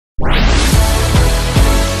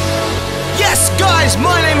Yes, guys,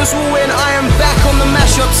 my name is WALWIN. I am back on the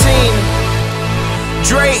mashup scene.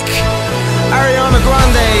 Drake, Ariana,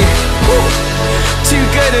 Grande. Woo. Too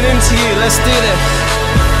good and into you. Let's do this.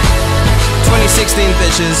 2016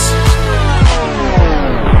 bitches.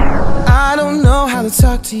 I don't know how to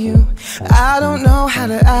talk to you. I don't know how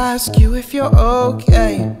to ask you if you're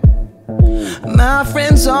okay. My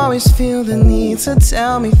friends always feel the need to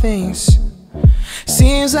tell me things.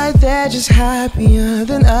 Seems like they're just happier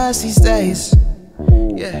than us these days.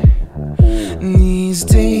 Yeah. These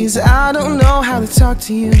days I don't know how to talk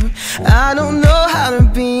to you. I don't know how to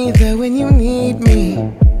be there when you need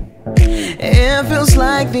me. It feels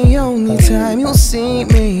like the only time you'll see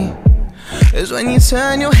me is when you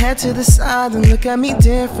turn your head to the side and look at me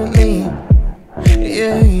differently.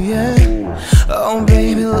 Yeah, yeah. Oh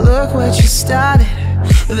baby, look what you started.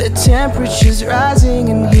 The temperature's rising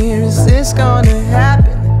and here, is this gonna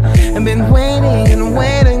happen? I've been waiting and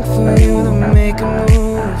waiting for you to make a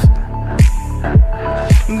move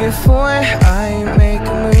before I make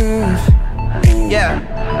a move. Yeah.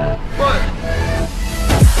 What?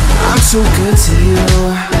 I'm too good to you.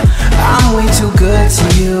 I'm way too good to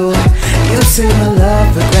you. You take my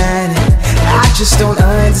love for granted. I just don't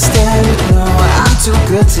understand it, no. I'm too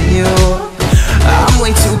good to you. I'm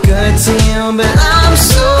way too good to you, but I'm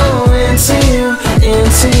so into you,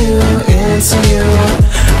 into you, into you.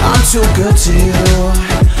 I'm too good to you.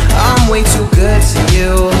 I'm way too good to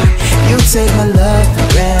you. You take my love for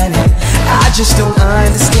granted. I just don't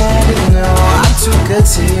understand it, no. I'm too good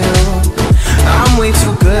to you. I'm way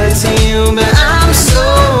too good to you, but I'm so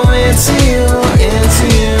into you, into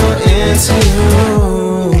you, into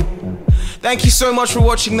you. Thank you so much for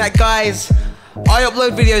watching that, guys. I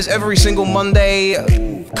upload videos every single Monday,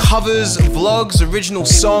 covers, vlogs, original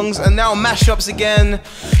songs, and now mashups again.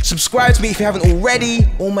 Subscribe to me if you haven't already.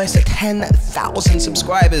 Almost at 10,000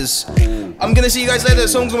 subscribers. I'm gonna see you guys later. The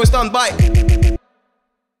song's almost done. Bye.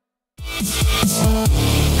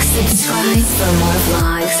 Subscribe for more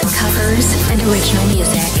vlogs, covers, and original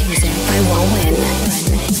music by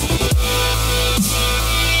WALWIN.